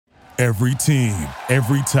Every team,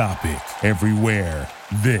 every topic, everywhere.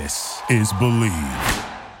 This is Believe.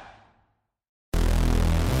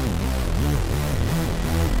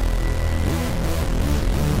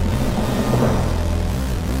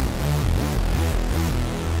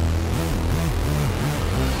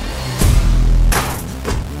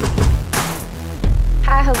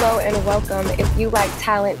 Hi, hello, and welcome. If you like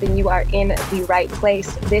talent, then you are in the right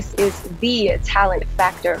place. This is the Talent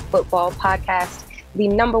Factor Football Podcast, the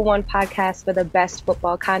number one podcast for the best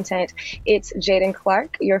football content. It's Jaden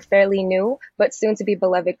Clark, your fairly new but soon to be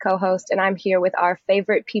beloved co-host, and I'm here with our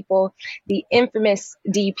favorite people, the infamous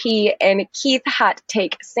DP and Keith Hot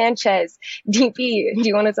Take Sanchez. DP, do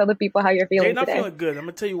you want to tell the people how you're feeling Jaden, today? I'm feeling good. I'm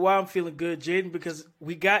going to tell you why I'm feeling good, Jaden, because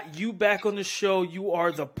we got you back on the show. You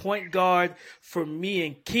are the point guard for me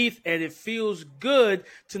and Keith, and it feels good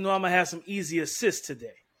to know I'm going to have some easy assists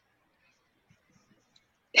today.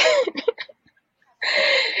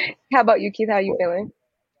 How about you, Keith? How are you feeling?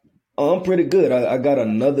 Oh, I'm pretty good. I got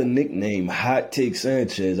another nickname, Hot Take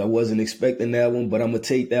Sanchez. I wasn't expecting that one, but I'm going to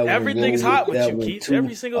take that one. Everything's hot with you, Keith. Too.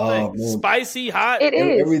 Every single thing. Man. Spicy, hot. It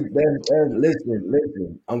is.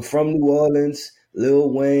 Listen. I'm from New Orleans.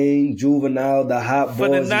 Lil Wayne, Juvenile, the hot For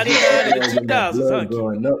boys. the 99 and the 2000s, huh?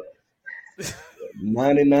 Growing up.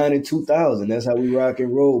 99 and 2000. That's how we rock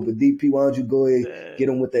and roll. But DP, why don't you go ahead, get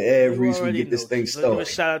them with the ad read so we get this thing started. Give a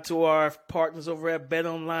shout out to our partners over at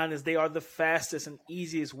BetOnline, as they are the fastest and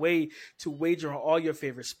easiest way to wager on all your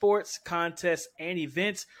favorite sports, contests, and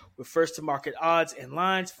events with first-to-market odds and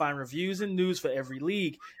lines. Find reviews and news for every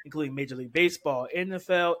league, including Major League Baseball,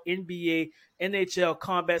 NFL, NBA, NHL,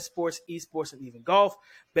 combat sports, esports, and even golf.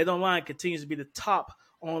 BetOnline continues to be the top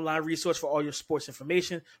online resource for all your sports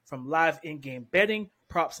information, from live in-game betting,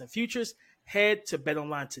 props, and futures. Head to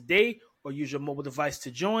BetOnline today or use your mobile device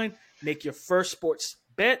to join. Make your first sports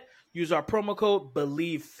bet. Use our promo code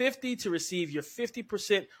BELIEVE50 to receive your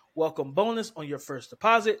 50% welcome bonus on your first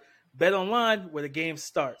deposit. BetOnline, where the game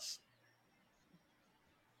starts.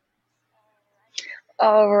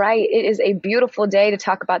 All right. It is a beautiful day to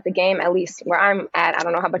talk about the game, at least where I'm at. I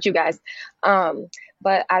don't know how about you guys.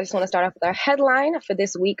 But I just want to start off with our headline for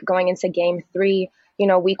this week going into game 3. You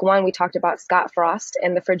know, week 1, we talked about Scott Frost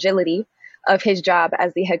and the fragility of his job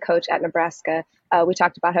as the head coach at Nebraska. We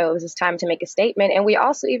talked about how it was his time to make a statement. And we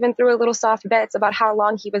also even threw a little soft bets about how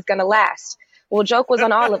long he was going to last. Well, joke was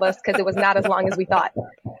on all of us because it was not as long as we thought.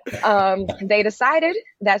 They decided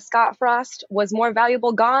that Scott Frost was more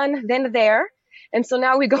valuable gone than there. And so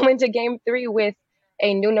now we go into game 3 with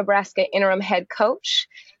a new Nebraska interim head coach,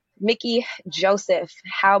 Mickey Joseph.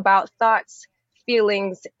 How about thoughts,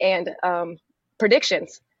 feelings, and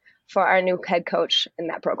predictions for our new head coach in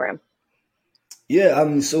that program? Yeah, I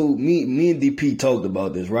mean, so me and DP talked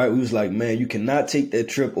about this, right? We was like, man, you cannot take that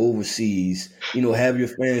trip overseas, have your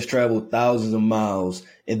fans travel thousands of miles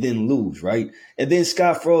and then lose, right? And then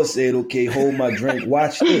Scott Frost said, okay, hold my drink,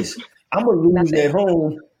 watch this. I'm going to lose at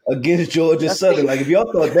home against Georgia Southern. Like, if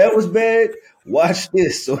y'all thought that was bad, watch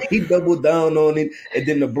this. So he doubled down on it. And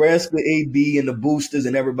then Nebraska AD and the boosters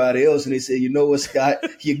and everybody else. And they said, you know what, Scott,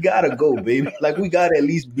 you got to go, baby. Like, we got to at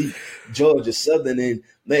least beat Georgia Southern. And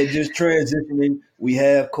man, just transitioning, we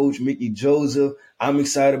have Coach Mickey Joseph. I'm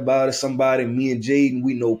excited about it. Somebody, me and Jaden,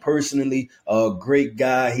 we know personally, a great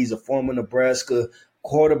guy. He's a former Nebraska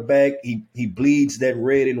quarterback. He bleeds that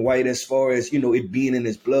red and white as far as, it being in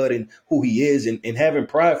his blood and who he is and having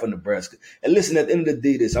pride for Nebraska. And listen, at the end of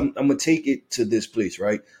the day, I'm going to take it to this place,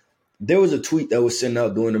 right? There was a tweet that was sent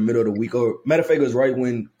out during the middle of the week, or matter of fact, it was right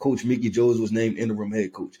when Coach Mickey Joseph was named interim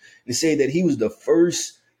head coach. And said that he was the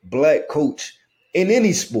first black coach in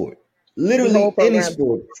any sport, literally any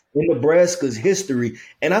sport in Nebraska's history.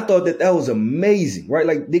 And I thought that was amazing, right?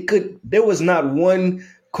 Like there was not one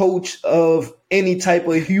coach of any type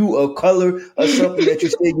of hue or color or something that you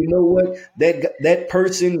say, you know what, that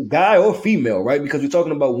person, guy or female, right? Because we're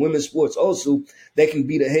talking about women's sports also, that can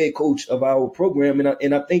be the head coach of our program.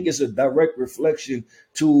 And I think it's a direct reflection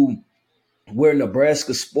to where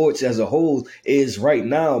Nebraska sports as a whole is right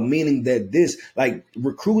now, meaning that this, like,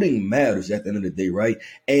 recruiting matters at the end of the day, right?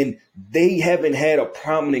 And they haven't had a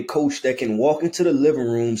prominent coach that can walk into the living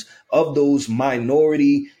rooms of those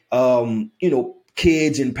minority,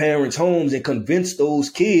 kids and parents' homes and convince those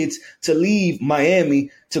kids to leave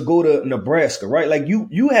Miami to go to Nebraska, right? Like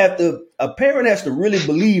you have to, a parent has to really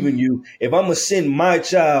believe in you if I'm going to send my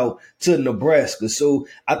child to Nebraska. So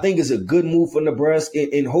I think it's a good move for Nebraska,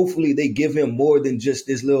 and hopefully they give him more than just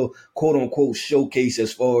this little quote unquote showcase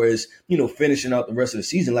as far as, finishing out the rest of the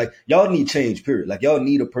season. Like, y'all need change, period. Like, y'all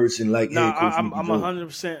need a person like head coach. I'm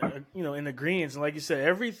 100%, in agreement. And like you said,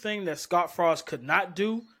 everything that Scott Frost could not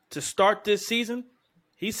do to start this season,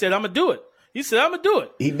 He said, I'm going to do it. He said, I'm going to do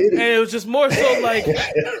it. He did it. And it was just more so like,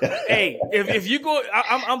 hey, if you go,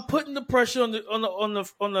 I'm putting the pressure on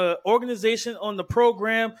the organization, on the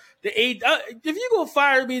program, the aid. If you go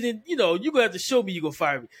fire me, then, you're going to have to show me you go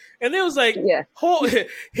fire me. And it was like,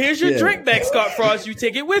 here's your drink back, Scott Frost. You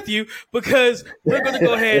take it with you because we're going to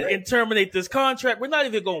go ahead and terminate this contract. We're not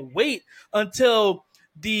even going to wait until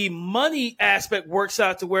the money aspect works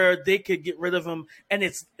out to where they could get rid of him. And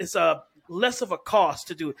it's a less of a cost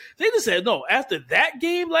to do it. They just said, no, after that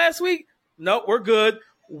game last week, no, we're good.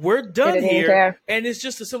 We're done here. And it's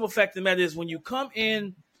just a simple fact of the matter is when you come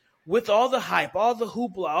in with all the hype, all the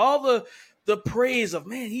hoopla, all the praise of,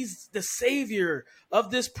 man, he's the savior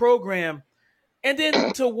of this program. And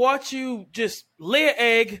then to watch you just lay an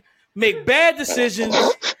egg, make bad decisions,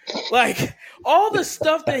 like all the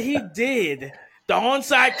stuff that he did, the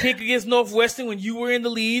onside kick against Northwestern when you were in the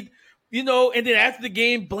lead, and then after the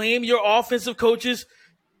game, blame your offensive coaches.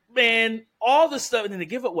 Man, all the stuff. And then they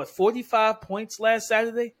give up, 45 points last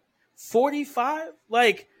Saturday? 45?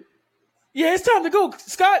 Like, yeah, it's time to go.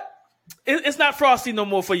 Scott, it's not frosty no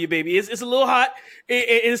more for you, baby. It's a little hot.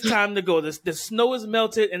 It's time to go. The snow is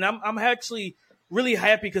melted, and I'm actually really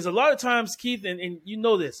happy because a lot of times, Keith, and you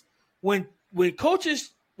know this, when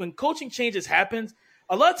coaching changes happens,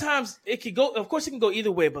 a lot of times it can go, of course it can go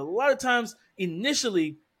either way, but a lot of times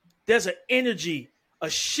initially there's an energy, a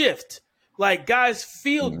shift. Like guys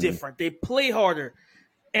feel different. They play harder.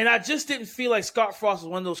 And I just didn't feel like Scott Frost was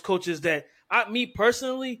one of those coaches that me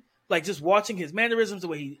personally, like just watching his mannerisms, the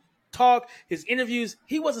way he talked, his interviews,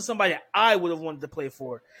 he wasn't somebody I would have wanted to play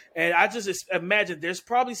for. And I just imagine there's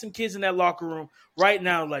probably some kids in that locker room right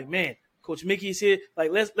now like, man, Coach Mickey's here.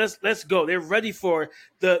 Like, let's go. They're ready for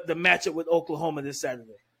the matchup with Oklahoma this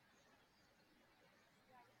Saturday.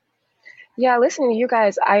 Yeah, listening to you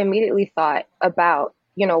guys, I immediately thought about,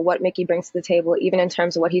 what Mickey brings to the table, even in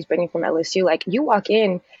terms of what he's bringing from LSU. Like, you walk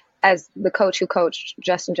in as the coach who coached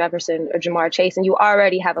Justin Jefferson or Jamar Chase, and you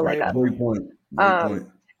already have a leg up. Great point.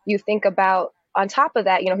 You think about, on top of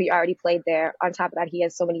that, he already played there. On top of that, he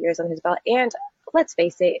has so many years on his belt. And let's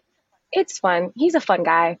face it, it's fun. He's a fun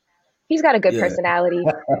guy. He's got a good personality.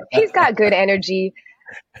 He's got good energy.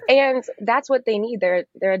 And that's what they need. They're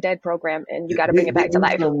a dead program, and you got to bring it back to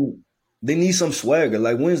life. They need some swagger.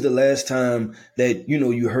 Like, when's the last time that,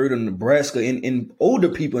 you heard of Nebraska and older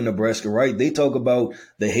people in Nebraska, right? They talk about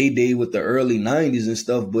the heyday with the early 90s and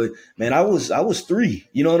stuff. But, man, I was 3.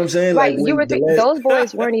 You know what I'm saying? Right. Like, you were those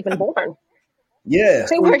boys weren't even born. Yeah.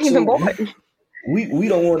 They weren't even born. We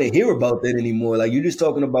don't want to hear about that anymore. Like, you're just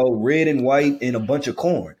talking about red and white and a bunch of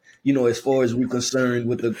corn, as far as we're concerned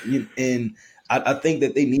with and I think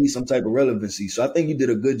that they need some type of relevancy. So I think you did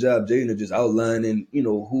a good job, Jaden, of just outlining,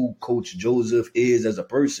 who Coach Joseph is as a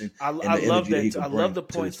person. I love that. I love the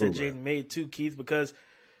points that Jaden made too, Keith, because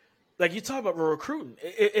like you talk about recruiting.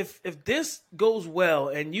 If this goes well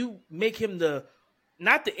and you make him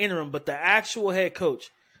not the interim, but the actual head coach,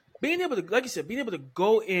 being able to, like you said, being able to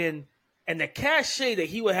go in and the cachet that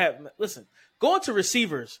he would have. Listen, going to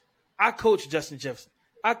receivers, I coach Justin Jefferson.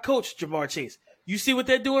 I coach Jamar Chase. You see what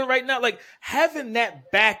they're doing right now? Like having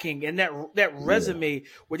that backing and that resume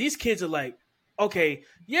where these kids are like, okay,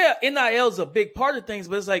 yeah, NIL is a big part of things,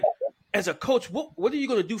 but it's like, as a coach, what are you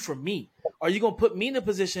going to do for me? Are you going to put me in a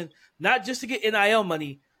position not just to get NIL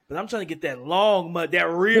money, but I'm trying to get that long money, that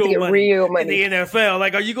real money in the NFL?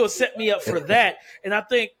 Like, are you going to set me up for that? And I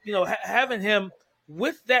think, having him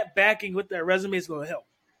with that backing, with that resume is going to help.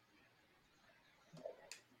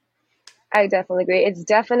 I definitely agree. It's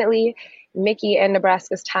definitely Mickey and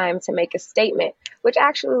Nebraska's time to make a statement, which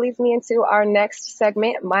actually leads me into our next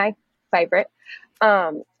segment, my favorite.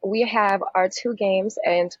 We have our 2 games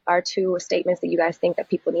and our 2 statements that you guys think that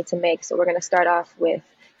people need to make. So we're going to start off with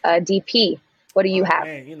DP. What do you have?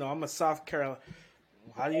 Man, I'm a South Carolina.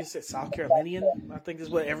 How do you say South Carolinian? I think is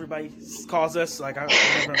what everybody calls us. Like I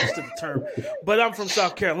never understood the term, but I'm from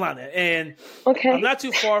South Carolina, and I'm not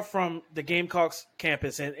too far from the Gamecocks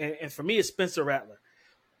campus. And for me, it's Spencer Rattler.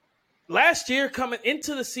 Last year, coming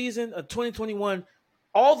into the season of 2021,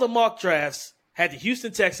 all the mock drafts had the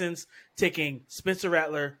Houston Texans taking Spencer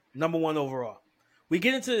Rattler number 1 overall. We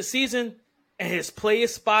get into the season, and his play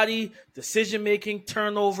is spotty, decision-making,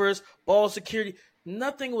 turnovers, ball security.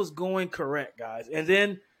 Nothing was going correct, guys. And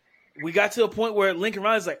then we got to a point where Lincoln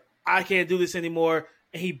Riley's like, I can't do this anymore,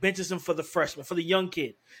 and he benches him for the freshman, for the young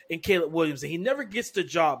kid, and Caleb Williams, and he never gets the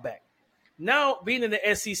job back. Now, being in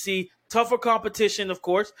the SEC, tougher competition, of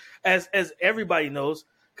course, as everybody knows,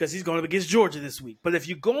 because he's going up against Georgia this week. But if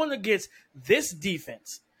you're going against this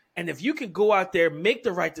defense, and if you can go out there, make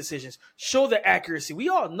the right decisions, show the accuracy, we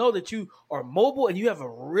all know that you are mobile and you have a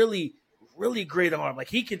really really great arm. Like,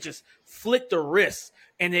 he can just flick the wrist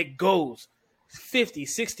and it goes 50,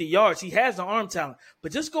 60 yards. He has the arm talent.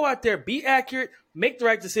 But just go out there, be accurate, make the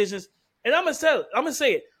right decisions. And I'm going to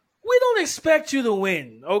say it. We don't expect you to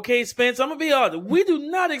win, okay, Spence? I'm going to be honest. We do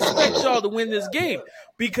not expect y'all to win this game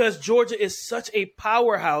because Georgia is such a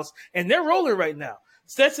powerhouse, and they're rolling right now.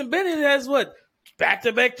 Stetson Bennett has,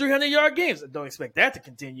 back-to-back 300-yard games. I don't expect that to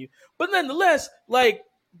continue. But nonetheless,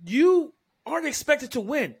 you aren't expected to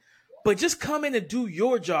win. But just come in and do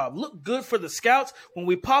your job. Look good for the scouts. When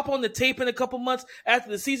we pop on the tape in a couple months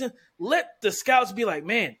after the season, let the scouts be like,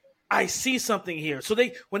 man, I see something here. So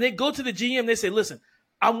when they go to the GM, they say, listen,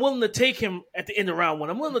 I'm willing to take him at the end of round 1.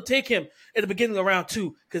 I'm willing to take him at the beginning of round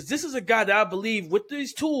 2 because this is a guy that I believe with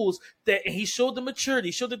these tools that he showed the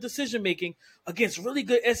maturity, showed the decision-making against really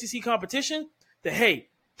good SEC competition that, hey,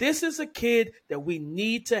 this is a kid that we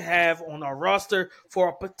need to have on our roster for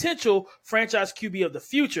a potential franchise QB of the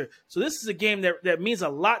future. So this is a game that means a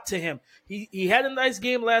lot to him. He had a nice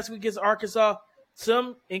game last week against Arkansas,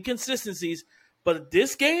 some inconsistencies, but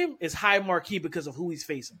this game is high marquee because of who he's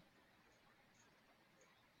facing.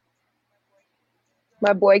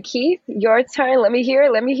 My boy Keith, your turn. Let me hear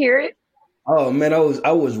it. Oh man,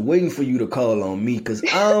 I was waiting for you to call on me because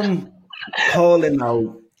I'm calling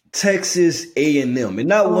out Texas A&M, and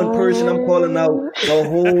not one person. I'm calling out the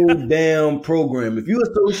whole damn program. If you're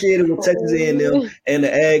associated with Texas A&M and the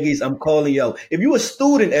Aggies, I'm calling you out. If you're a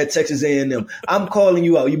student at Texas A&M, I'm calling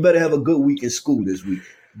you out. You better have a good week in school this week.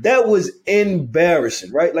 That was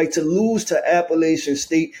embarrassing, right? Like, to lose to Appalachian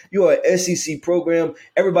State. You are an SEC program.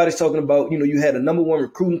 Everybody's talking about, you had a number 1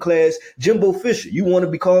 recruiting class, Jimbo Fisher. You want to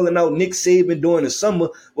be calling out Nick Saban during the summer.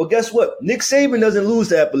 Well, guess what? Nick Saban doesn't lose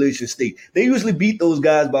to Appalachian State. They usually beat those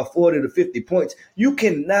guys by 40 to 50 points. You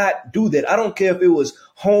cannot do that. I don't care if it was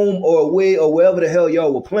home or away or wherever the hell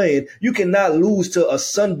y'all were playing. You cannot lose to a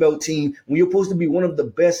Sun Belt team when you're supposed to be one of the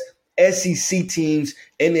best SEC teams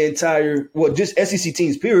in the entire, just SEC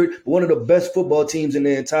teams, period, but one of the best football teams in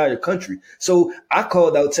the entire country. So I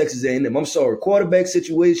called out Texas A&M. I'm sorry, quarterback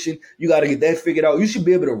situation, you got to get that figured out. You should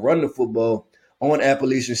be able to run the football on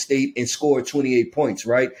Appalachian State and score 28 points,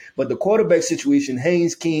 right? But the quarterback situation,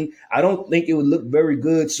 Haynes King, I don't think it would look very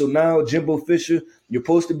good. So now Jimbo Fisher, you're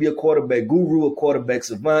supposed to be a quarterback guru, a quarterback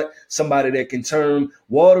savant, somebody that can turn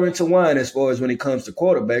water into wine as far as when it comes to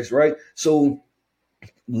quarterbacks, right? So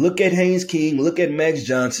look at Haynes King, look at Max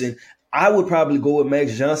Johnson. I would probably go with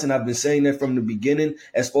Max Johnson. I've been saying that from the beginning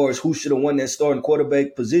as far as who should have won that starting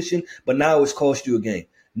quarterback position, but now it's cost you a game.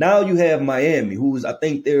 Now you have Miami, who's, I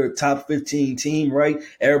think they're a top 15 team, right?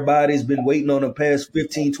 Everybody's been waiting on the past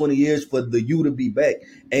 15, 20 years for the U to be back,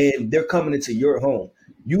 and they're coming into your home.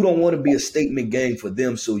 You don't want to be a statement game for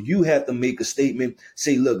them, so you have to make a statement.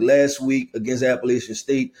 Say, look, last week against Appalachian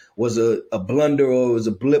State was a blunder or it was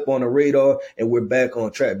a blip on the radar, and we're back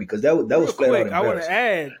on track because that was flat out embarrassing. I want to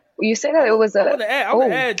add. You said that it was I want to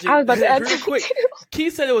add. I was about to add real quick.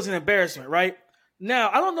 Keith said it was an embarrassment, right?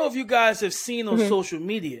 Now, I don't know if you guys have seen on social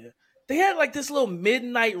media. They had like this little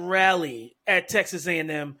midnight rally at Texas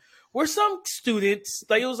A&M where some students,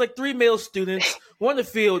 it was like 3 male students on the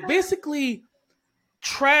field, basically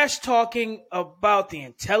trash talking about the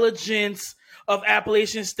intelligence of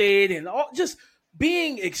Appalachian State and all, just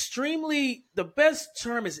being extremely, the best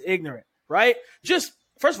term is ignorant, right? Just,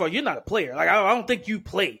 first of all, you're not a player. Like, I don't think you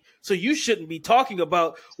play. So you shouldn't be talking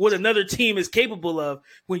about what another team is capable of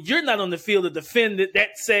when you're not on the field to defend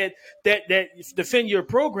that defend your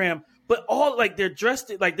program. But all, like, they're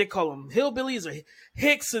dressed like they call them hillbillies or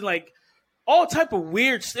hicks and like all type of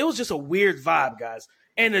weird. It was just a weird vibe, guys.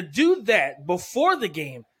 And to do that before the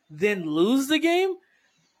game, then lose the game.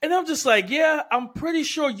 And I'm just like, yeah, I'm pretty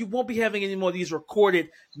sure you won't be having any more of these recorded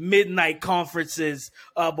midnight conferences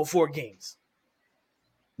before games.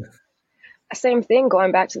 Same thing,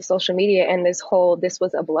 going back to social media and this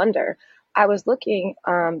was a blunder. I was looking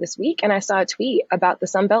this week and I saw a tweet about the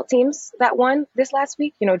Sun Belt teams that won this last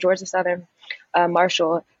week, Georgia Southern,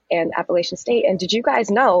 Marshall, and Appalachian State. And did you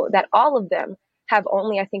guys know that all of them have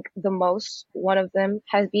only, I think the most one of them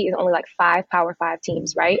has beat is only like 5 Power 5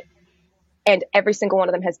 teams, right? And every single one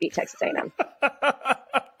of them has beat Texas A&M.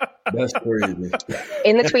 That's crazy.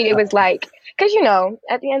 In the tweet, it was like, because,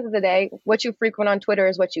 at the end of the day, what you frequent on Twitter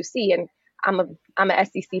is what you see. And I'm an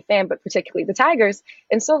SEC fan, but particularly the Tigers.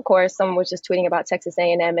 And so, of course, someone was just tweeting about Texas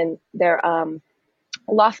A&M and their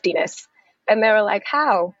loftiness. And they were like,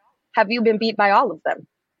 how have you been beat by all of them?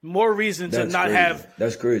 More reason to not crazy. have.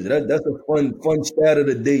 That's crazy. That's a fun stat of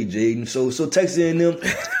the day, Jaden. So Texas A&M,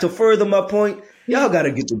 to further my point, Y'all got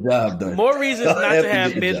to get the job done. More reasons Y'all not to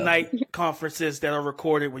have get the job midnight conferences that are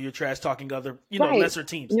recorded when you're trash talking other, Right. lesser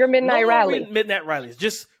teams. Your midnight No more rally. midnight rallies.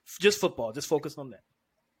 Just football. Just focus on that.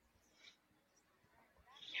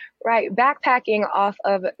 Right. Backpacking off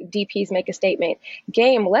of DP's make a statement.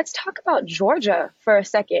 Game, let's talk about Georgia for a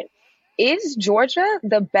second. Is Georgia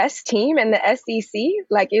the best team in the SEC?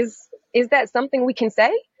 Like, is that something we can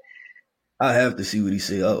say? I have to see what he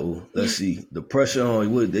say. Let's see. The pressure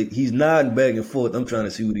on he's nodding back and forth. I'm trying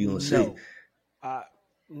to see what he's gonna say.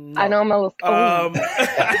 No. I know I'm a little.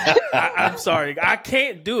 I'm sorry, I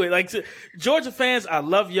can't do it. Like Georgia fans, I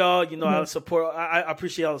love y'all. I support. I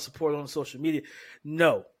appreciate all the support on social media.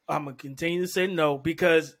 No, I'm gonna continue to say no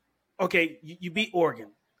because okay, you beat Oregon.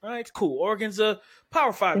 All right, it's cool. Oregon's a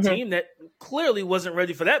Power 5 team that clearly wasn't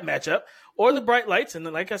ready for that matchup or the bright lights. And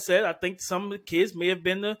then, like I said, I think some of the kids may have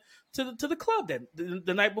been to the club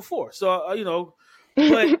the night before. So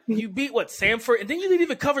but you beat Samford, and then you didn't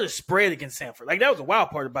even cover the spread against Samford. Like that was a wild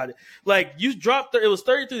part about it. Like you dropped it was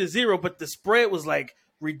 33-0, but the spread was like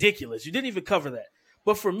ridiculous. You didn't even cover that.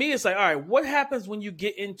 But for me, it's like, all right, what happens when you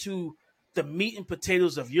get into the meat and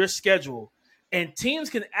potatoes of your schedule, and teams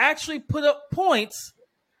can actually put up points,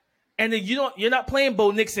 and then you're not playing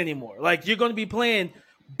Bo Nix anymore. Like you're going to be playing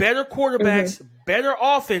better quarterbacks, better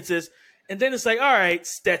offenses, and then it's like, all right,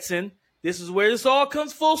 Stetson, this is where this all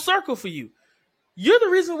comes full circle for you. You're the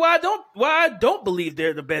reason why I don't believe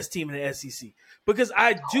they're the best team in the SEC, because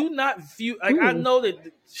I do not view I know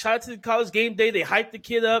that shout out to the College Game Day, they hype the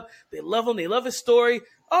kid up, they love him, they love his story.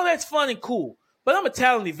 Oh, that's fun and cool, but I'm a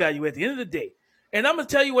talent evaluator at the end of the day, and I'm gonna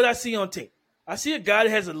tell you what I see on tape. I see a guy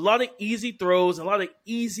that has a lot of easy throws and a lot of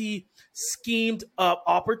easy schemed up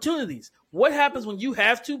opportunities. What happens when you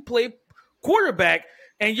have to play quarterback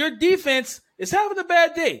and your defense is having a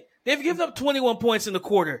bad day? They've given up 21 points in the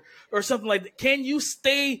quarter or something like that. Can you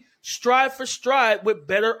stay stride for stride with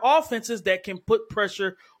better offenses that can put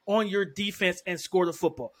pressure on your defense and score the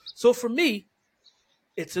football? So for me,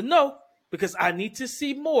 it's a no, because I need to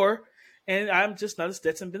see more, and I'm just not a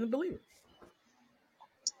Stetson Bennett believer.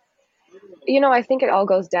 I think it all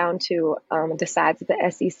goes down to the sides of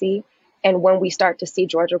the SEC. And when we start to see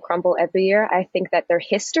Georgia crumble every year, I think that their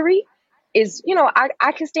history is,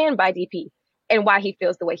 I can stand by DP and why he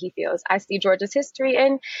feels the way he feels. I see Georgia's history,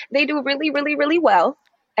 and they do really, really, really well.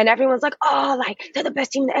 And everyone's like, oh, like they're the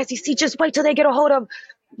best team in the SEC. Just wait till they get a hold of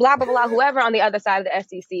blah, blah, blah. Whoever on the other side of the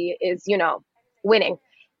SEC is, winning.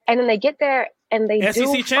 And then they get there and they do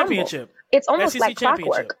SEC championship. Crumble. It's almost SEC like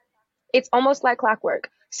clockwork. It's almost like clockwork.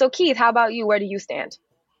 So, Keith, how about you? Where do you stand?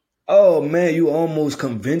 Oh, man, you almost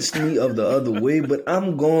convinced me of the other way, but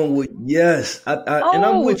I'm going with yes. And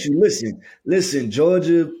I'm with you. Listen,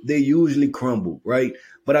 Georgia, they usually crumble, right?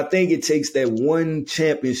 But I think it takes that one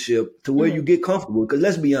championship to where you get comfortable. Because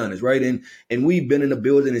let's be honest, right? And we've been in the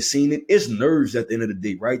building and seen it. It's nerves at the end of the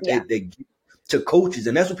day, right? Yeah. They get to coaches.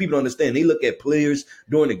 And that's what people don't understand. They look at players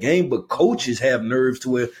during the game, but coaches have nerves to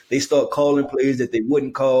where they start calling plays that they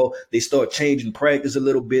wouldn't call. They start changing practice a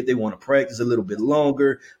little bit. They want to practice a little bit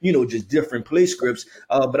longer, just different play scripts.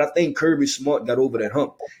 But I think Kirby Smart got over that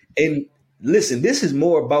hump. And listen, this is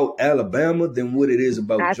more about Alabama than what it is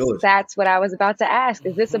about Georgia. That's what I was about to ask.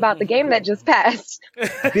 Is this about the game that just passed?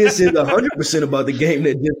 This is 100% about the game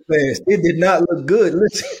that just passed. It did not look good.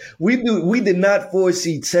 Listen, we did not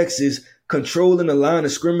foresee Texas controlling the line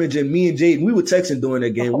of scrimmage, and me and Jaden, we were texting during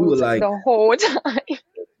that game. We were like the whole time.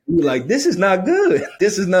 We were like, this is not good.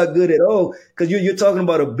 This is not good at all. Because you're talking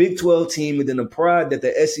about a Big 12 team and then the pride that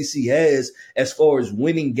the SEC has as far as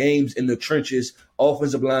winning games in the trenches,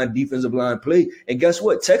 offensive line, defensive line play. And guess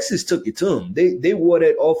what? Texas took it to them. They wore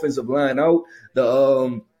that offensive line out.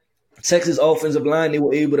 The Texas offensive line, they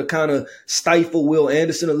were able to kind of stifle Will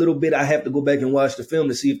Anderson a little bit. I have to go back and watch the film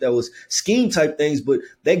to see if that was scheme type things. But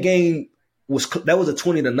that game was a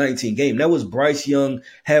 20-19 game. That was Bryce Young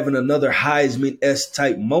having another Heisman-esque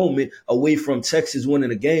type moment away from Texas winning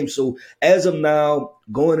the game. So as of now,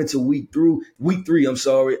 going into week three, I'm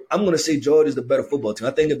going to say Georgia's the better football team.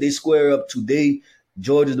 I think if they square up today,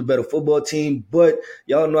 Georgia's the better football team. But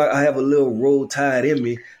y'all know I have a little Roll Tide in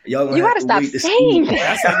me. Y'all gonna have to stop wait to saying see.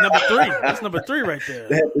 That's like number 3. That's number 3 right there.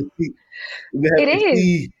 It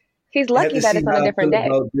is. He's lucky that it's on a different day.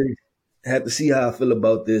 Have to see how I feel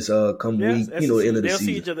about this come week, SEC, end of the season. They'll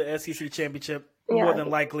see each other SEC championship more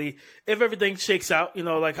than likely if everything shakes out,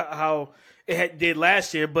 like how it did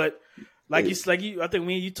last year. But I think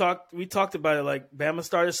we talked about it. Like Bama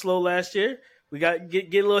started slow last year. We got to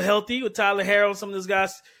get a little healthy with Tyler Harrell and some of those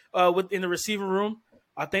guys in the receiving room.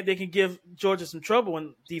 I think they can give Georgia some trouble,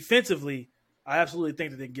 and defensively, I absolutely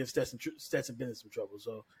think that they can give Stetson Bennett some trouble.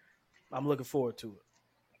 So I'm looking forward to it.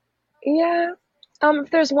 Yeah.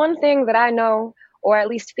 If there's one thing that I know, or at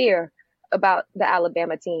least fear, about the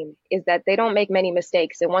Alabama team is that they don't make many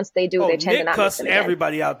mistakes, and once they do, they tend to Nick not cussed miss it again.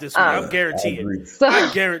 everybody out this week. I guarantee it. So I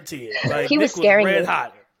guarantee it. Like, he Nick was scaring red me.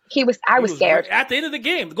 hot. I was scared. At the end of the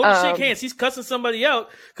game, go to shake hands. He's cussing somebody out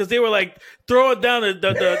because they were like throwing down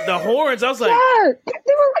the horns. I was like, yeah, they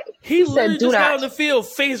were like, he literally said, "Do just got not." on the field,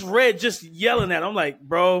 face red, just yelling at him. I'm like,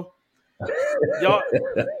 bro, y'all.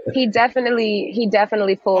 He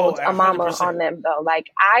definitely pulled a mama 100%. on them though. Like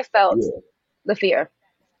I felt the fear.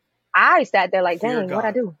 I sat there like, dang, what'd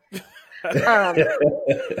I do?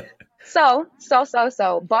 So,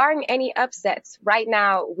 barring any upsets, right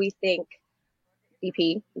now we think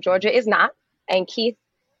DP, Georgia is not, and Keith,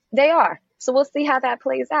 they are. So we'll see how that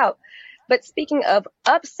plays out. But speaking of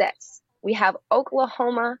upsets, we have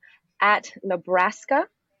Oklahoma at Nebraska,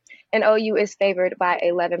 and OU is favored by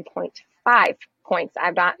 11.5 points.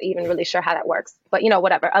 I'm not even really sure how that works, but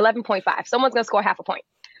whatever, 11.5. Someone's going to score half a point.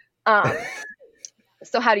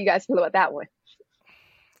 So how do you guys feel about that one?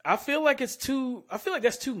 I feel like that's too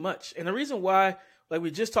much. And the reason why, like we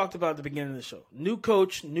just talked about at the beginning of the show, new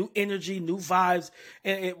coach, new energy, new vibes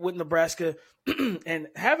and with Nebraska and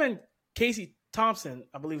having Casey Thompson,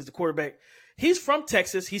 I believe is the quarterback. He's from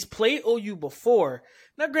Texas. He's played OU before.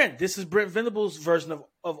 Now, granted, this is Brent Venables' version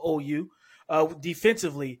of OU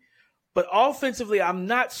defensively, but offensively, I'm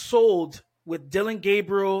not sold with Dylan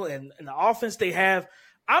Gabriel and the offense they have.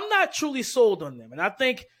 I'm not truly sold on them. And I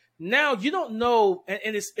think now you don't know,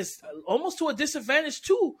 and it's almost to a disadvantage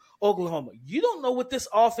to Oklahoma. You don't know what this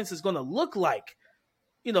offense is going to look like,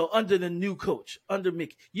 under the new coach, under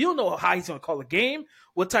Mickey. You don't know how he's going to call a game,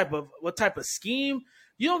 what type of scheme.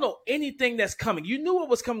 You don't know anything that's coming. You knew what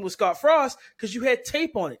was coming with Scott Frost because you had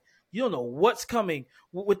tape on it. You don't know what's coming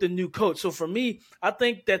with the new coach. So for me, I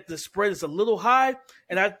think that the spread is a little high,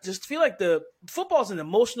 and I just feel like the football's an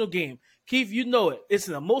emotional game. Keith, you know it. It's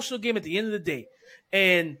an emotional game at the end of the day.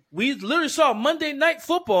 And we literally saw Monday Night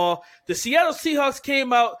Football. The Seattle Seahawks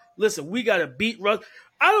came out. Listen, we got to beat Russ.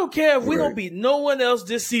 I don't care if we don't beat no one else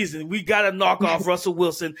this season. We got to knock off Russell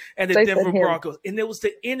Wilson and the Denver Broncos. And there was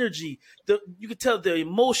the energy. You could tell the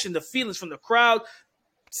emotion, the feelings from the crowd.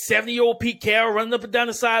 70-year-old Pete Carroll running up and down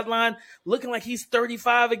the sideline, looking like he's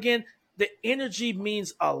 35 again. The energy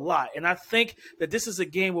means a lot. And I think that this is a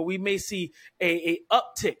game where we may see an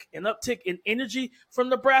uptick in energy from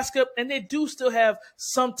Nebraska. And they do still have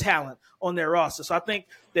some talent on their roster. So I think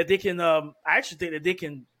that they can I actually think that they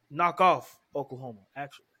can knock off Oklahoma,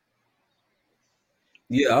 actually.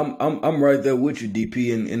 Yeah, I'm right there with you,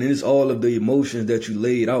 DP, and it's all of the emotions that you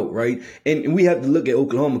laid out, right? And we have to look at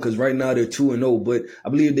Oklahoma because right now they're 2-0, but I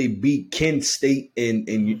believe they beat Kent State and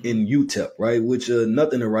UTEP, right? Which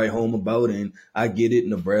nothing to write home about, and I get it.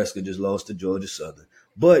 Nebraska just lost to Georgia Southern,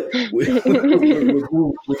 but we're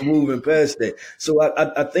moving past that. So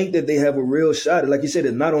I think that they have a real shot, like you said,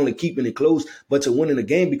 at not only keeping it close, but to winning the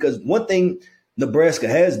game. Because one thing Nebraska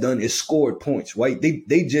has done is scored points, right?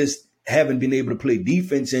 They just haven't been able to play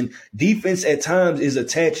defense, and defense at times is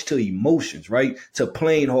attached to emotions, right? To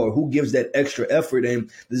playing hard, who gives that extra effort. And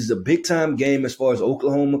this is a big time game as far as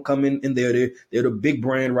Oklahoma coming in there. They're the big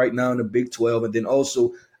brand right now in the Big 12. And then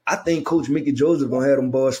also, I think Coach Mickey Joseph going to have them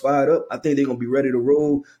boys fired up. I think they're going to be ready to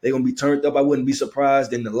roll. They're going to be turned up. I wouldn't be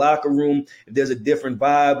surprised in the locker room if there's a different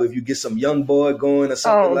vibe, if you get some young boy going or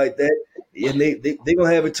something like that. And they're going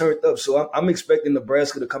to have it turned up. So I'm expecting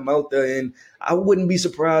Nebraska to come out there, and I wouldn't be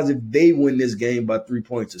surprised if they win this game by 3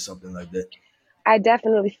 points or something like that. I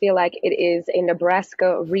definitely feel like it is a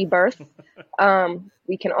Nebraska rebirth.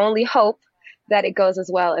 We can only hope that it goes as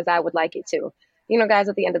well as I would like it to. Guys,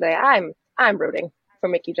 at the end of the day, I'm rooting for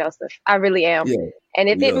Mickey Joseph. I really am. Yeah. And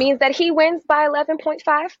if it means that he wins by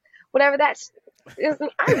 11.5, whatever that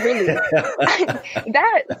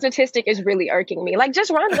statistic is really irking me. Like, just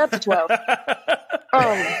round it up to 12.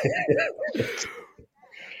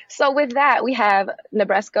 So with that, we have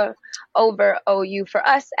Nebraska over OU for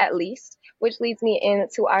us, at least, which leads me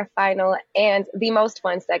into our final and the most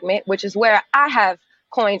fun segment, which is where I have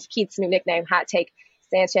coined Keith's new nickname, Hot Take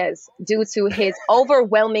Sanchez, due to his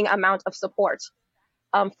overwhelming amount of support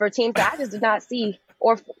for teams that I just did not see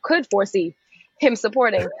or could foresee him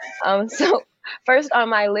supporting. So first on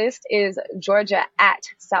my list is Georgia at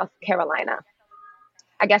South Carolina.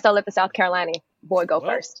 I guess I'll let the South Carolina boy go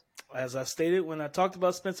first. As I stated when I talked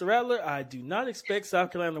about Spencer Rattler, I do not expect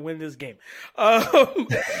South Carolina to win this game.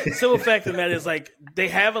 Simple fact of the matter is, like, they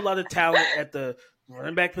have a lot of talent at the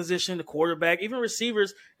running back position, the quarterback, even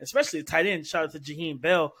receivers, especially the tight end. Shout out to Jaheim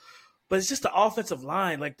Bell. But it's just the offensive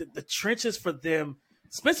line. Like, the trenches for them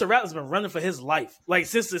Spencer Rattler's been running for his life. Like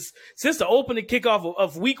since the opening kickoff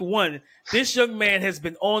of week 1, this young man has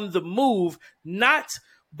been on the move, not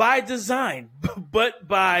by design, but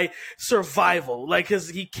by survival. Like, because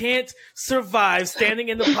he can't survive standing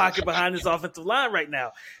in the pocket behind his offensive line right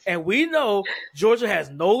now. And we know Georgia has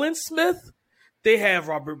Nolan Smith, they have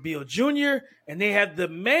Robert Beal Jr., and they have the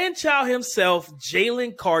man-child himself,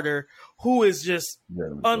 Jalen Carter, who is just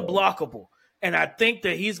unblockable. And I think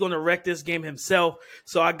that he's going to wreck this game himself.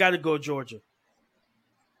 So I got to go Georgia.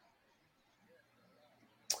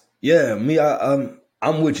 Yeah,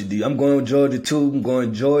 I'm with you, D. I'm going Georgia too. I'm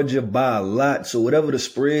going Georgia by a lot. So whatever the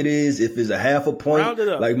spread is, if it's a half a point,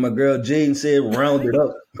 like my girl Jaden said, round it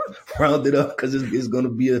up. Round it up because it's going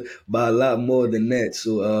to be by a lot more than that.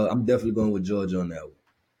 So I'm definitely going with Georgia on that one.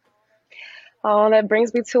 Oh, that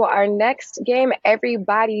brings me to our next game.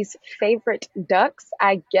 Everybody's favorite Ducks,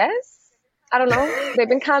 I guess. I don't know. They've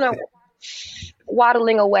been kind of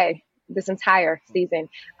waddling away this entire season.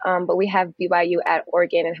 But we have BYU at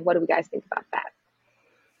Oregon. And what do we guys think about that?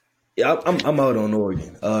 Yeah, I'm out on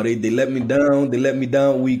Oregon. They let me down. They let me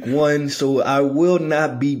down week 1, so I will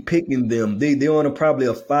not be picking them. They're on probably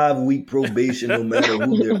a 5-week probation, no matter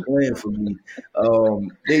who they're playing for me.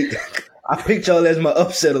 I picked y'all as my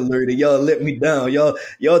upset alert, and y'all let me down. Y'all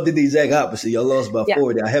did the exact opposite. Y'all lost by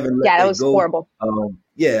 40. I haven't let that go. Yeah, that was horrible.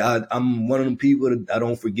 I'm one of them people that I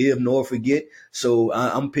don't forgive nor forget. So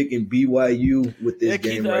I'm picking BYU with this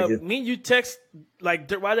game right here. Me and you text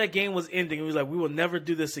like while that game was ending, it was like, we will never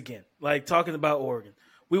do this again. Like talking about Oregon.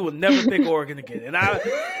 We will never pick Oregon again. And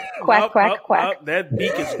quack. That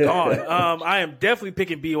beak is gone. I am definitely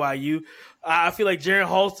picking BYU. I feel like Jaren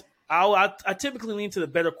Hall's I typically lean to the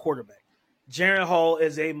better quarterback. Jaren Hall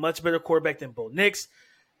is a much better quarterback than Bo Nix.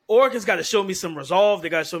 Oregon's got to show me some resolve. They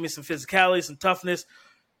got to show me some physicality, some toughness.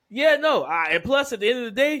 Yeah, no. And plus, at the end of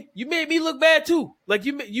the day, you made me look bad too. Like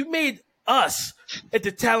you made us at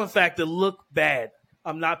the talent factor look bad.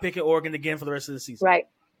 I'm not picking Oregon again for the rest of the season. Right.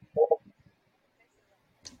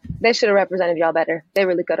 They should have represented y'all better. They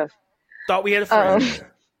really could have. Thought we had a friend.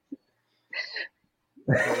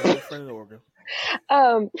 Friend in Oregon.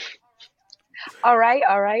 All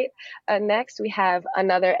right. Next, we have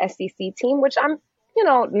another SEC team, which I'm,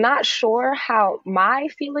 not sure how my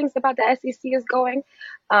feelings about the SEC is going.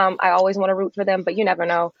 I always want to root for them, but you never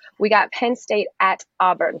know. We got Penn State at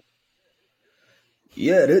Auburn.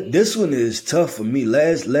 Yeah, this one is tough for me.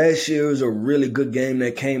 Last year was a really good game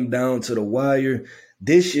that came down to the wire.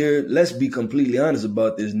 This year, let's be completely honest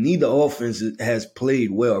about this. Neither offense has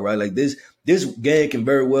played well, right? Like this game can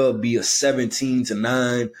very well be a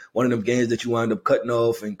 17-9, one of them games that you wind up cutting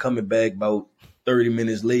off and coming back about 30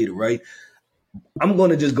 minutes later, right? I'm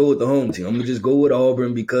going to just go with the home team. I'm going to just go with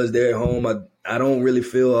Auburn because they're at home. I don't really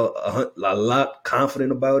feel a lot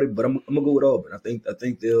confident about it, but I'm going to go with Auburn. I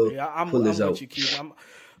think they'll pull this out. With you, Keith.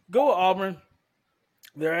 Go with Auburn.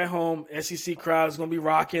 They're at home. SEC crowd is going to be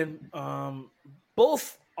rocking.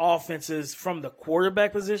 Both offenses from the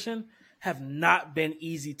quarterback position have not been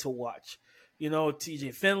easy to watch.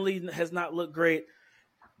 TJ Finley has not looked great.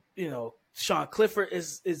 Sean Clifford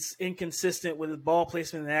is inconsistent with his ball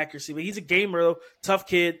placement and accuracy, but he's a gamer, though, tough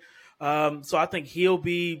kid. So I think he'll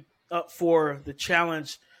be up for the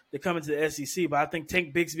challenge to come into the SEC. But I think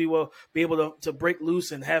Tank Bigsby will be able to break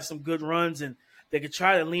loose and have some good runs, and they could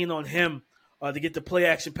try to lean on him to get the play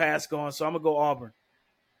action pass going. So I'm going to go Auburn.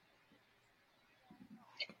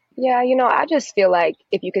 Yeah, I just feel like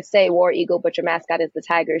if you could say War Eagle, but your mascot is the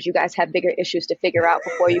Tigers, you guys have bigger issues to figure out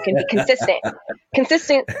before you can be consistent.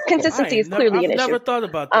 Consistency is clearly an issue. I've never thought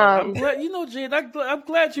about that. I'm glad, Jade, I'm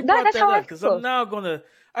glad you brought that up because I'm now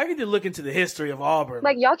I need to look into the history of Auburn.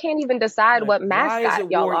 Like, y'all can't even decide what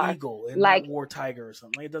mascot y'all War are. Eagle and not War Tiger or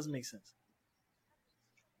something. Like, it doesn't make sense.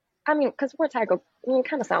 I mean, because War Tiger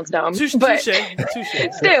kind of sounds dumb. Touche. Still,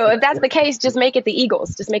 if that's the case, just make it the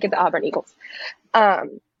Eagles. Just make it the Auburn Eagles.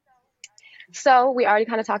 So we already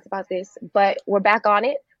kind of talked about this, but we're back on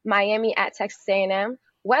it. Miami at Texas A&M.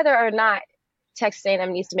 Whether or not Texas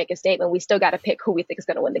A&M needs to make a statement, we still got to pick who we think is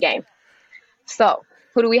going to win the game. So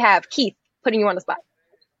who do we have? Keith, putting you on the spot.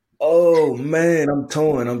 Oh, man, I'm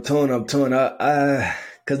torn.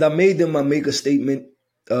 Because I made them my make a statement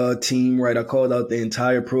team, right? I called out the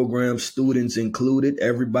entire program, students included,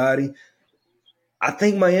 everybody. I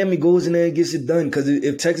think Miami goes in there and gets it done because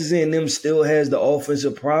if Texas A&M still has the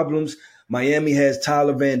offensive problems, Miami has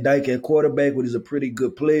Tyler Van Dyke at quarterback, which is a pretty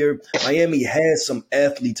good player. Miami has some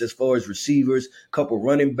athletes as far as receivers, a couple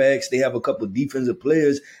running backs. They have a couple defensive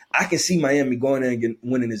players. I can see Miami going in and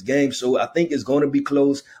winning this game. So I think it's going to be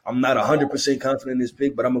close. I'm not 100% confident in this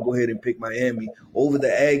pick, but I'm going to go ahead and pick Miami over the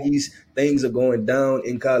Aggies. Things are going down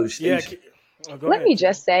in College Station. Let me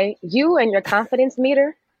just say, you and your confidence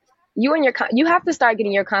meter, you have to start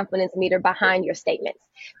getting your confidence meter behind your statements.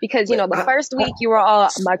 Because, the first week you were all,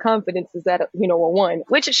 my confidence is at, a 1,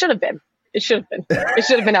 which it should have been. It should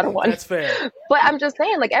have been at a 1. That's fair. But I'm just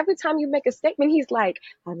saying, like, every time you make a statement, he's like,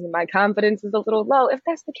 my confidence is a little low. If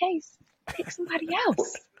that's the case, pick somebody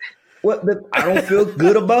else. I don't feel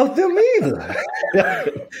good about them either.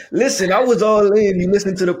 Listen, I was all in. You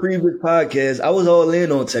listen to the previous podcast. I was all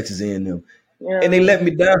in on Texas A&M. Yeah. And they let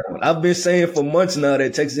me down. I've been saying for months now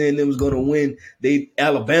that Texas A&M is going to win.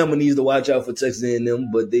 Alabama needs to watch out for Texas A&M,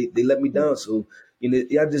 but they let me down. So,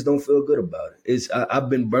 I just don't feel good about it. I've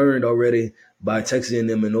been burned already by Texas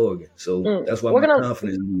A&M and Oregon. So that's why my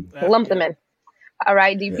confidence is lump them in. All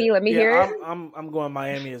right, DP, let me hear it. I'm going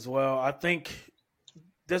Miami as well. I think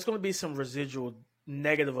there's going to be some residual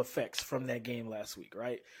negative effects from that game last week,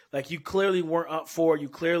 right? Like, you clearly weren't up for it. You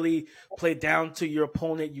clearly played down to your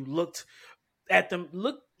opponent. You looked at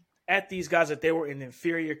these guys that they were in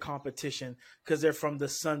inferior competition because they're from the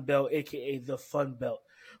Sun Belt, a.k.a. the Fun Belt.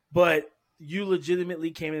 But you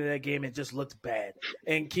legitimately came into that game and just looked bad.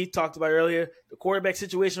 And Keith talked about earlier, the quarterback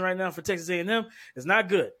situation right now for Texas A&M is not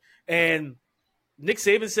good. And Nick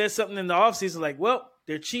Saban said something in the offseason like, well,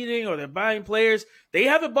 they're cheating or they're buying players. They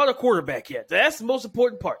haven't bought a quarterback yet. That's the most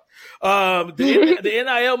important part. The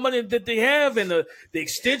NIL money that they have and the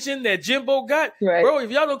extension that Jimbo got. Right. Bro, if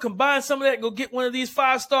y'all don't combine some of that, go get one of these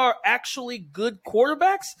 5-star actually good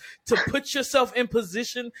quarterbacks to put yourself in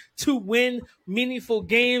position to win meaningful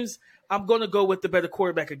games. I'm going to go with the better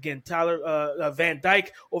quarterback again, Tyler Van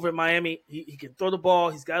Dyke over in Miami. He can throw the ball.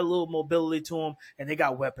 He's got a little mobility to him, and they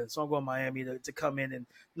got weapons. So I'm going Miami to come in and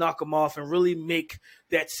knock them off and really make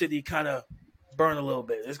that city kind of burn a little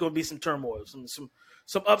bit. There's going to be some turmoil,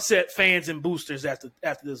 some upset fans and boosters after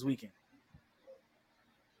this weekend.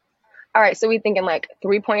 All right, so we thinking like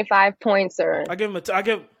 3.5 points or? I give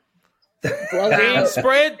game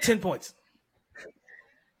spread 10 points.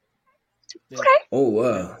 Yeah. Okay. Oh,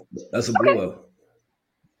 wow. That's a blowout.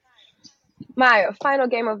 My final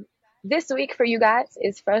game of this week for you guys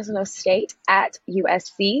is Fresno State at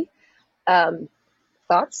USC.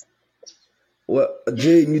 Thoughts? Well,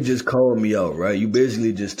 Jaden, you just called me out, right? You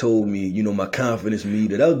basically just told me, my confidence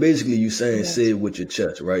meter. That was basically you saying say it with your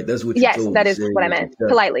chest, right? That's what you told me. Yes, that is what I meant,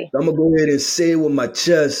 politely. So I'm going to go ahead and say it with my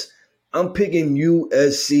chest. I'm picking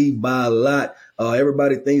USC by a lot.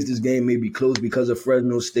 Everybody thinks this game may be close because of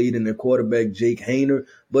Fresno State and their quarterback, Jake Haener.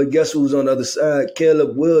 But guess who's on the other side?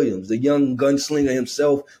 Caleb Williams, the young gunslinger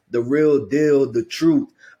himself, the real deal, the truth.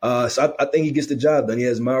 So I think he gets the job done. He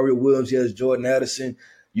has Mario Williams. He has Jordan Addison.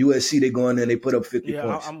 USC, they go in there and they put up 50 points.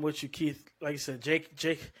 Yeah, I'm with you, Keith. Like you said, Jake.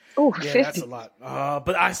 Ooh, yeah, 50. That's a lot.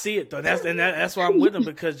 But I see it, though. That's why I'm with him,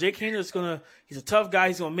 because Jake Haener he's a tough guy.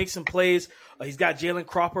 He's going to make some plays. He's got Jalen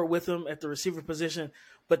Cropper with him at the receiver position.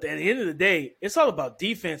 But at the end of the day, it's all about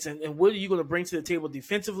defense and what are you going to bring to the table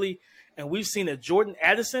defensively. And we've seen that Jordan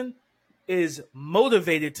Addison is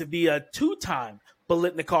motivated to be a 2-time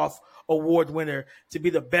Biletnikoff Award winner, to be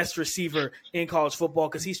the best receiver in college football,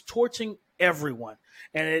 because he's torching everyone.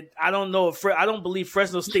 And I don't believe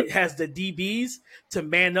Fresno State has the DBs to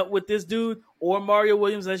man up with this dude or Mario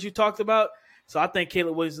Williams, as you talked about. So I think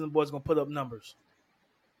Caleb Williams and the boys are going to put up numbers.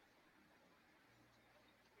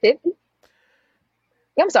 50?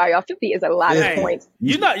 I'm sorry, y'all. 50 is a lot of points.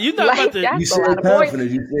 You're not about to. You said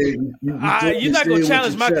confidence. You're not going to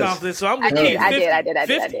challenge my confidence, so I'm going to keep 50. I did.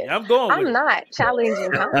 50. I'm going. I'm not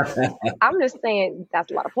challenging confidence. I'm just saying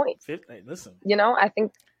that's a lot of points. 50. Hey, listen. I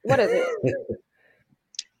think, what is it?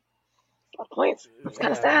 Points. It's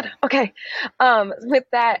kind of sad. Okay. With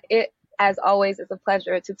that, it, as always, is a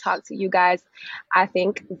pleasure to talk to you guys. I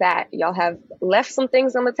think that y'all have left some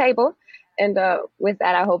things on the table. And with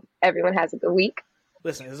that, I hope everyone has a good week.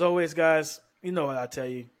 Listen, as always, guys, you know what I tell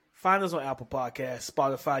you. Find us on Apple Podcasts,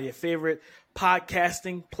 Spotify, your favorite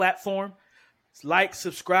podcasting platform. Like,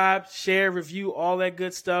 subscribe, share, review, all that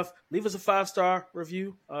good stuff. Leave us a 5-star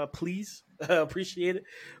review, please. Appreciate it.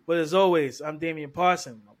 But as always, I'm Damian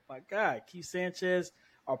Parson. My guy, Keith Sanchez,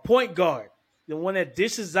 our point guard, the one that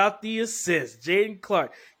dishes out the assists, Jaden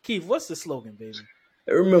Clark. Keith, what's the slogan, baby?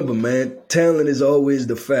 Remember, man, talent is always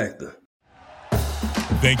the factor.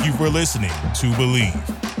 Thank you for listening to Believe.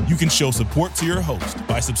 You can show support to your host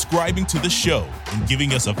by subscribing to the show and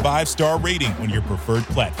giving us a 5-star rating on your preferred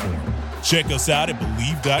platform. Check us out at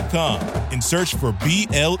Believe.com and search for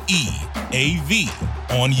BLEAV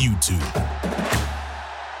on YouTube.